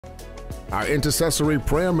Our intercessory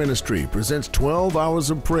prayer ministry presents 12 hours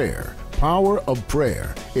of prayer, Power of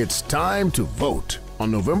Prayer. It's time to vote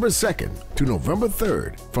on November 2nd to November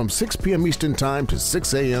 3rd from 6 p.m. Eastern Time to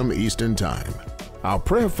 6 a.m. Eastern Time. Our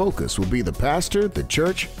prayer focus will be the pastor, the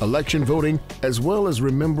church, election voting, as well as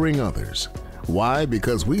remembering others. Why?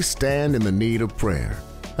 Because we stand in the need of prayer.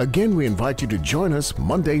 Again, we invite you to join us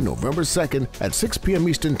Monday, November 2nd at 6 p.m.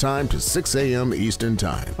 Eastern Time to 6 a.m. Eastern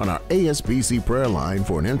Time on our ASBC prayer line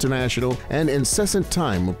for an international and incessant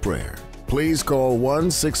time of prayer. Please call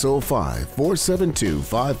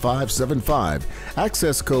 1-605-472-5575,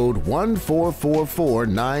 access code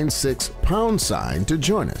 144496 # to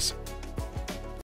join us.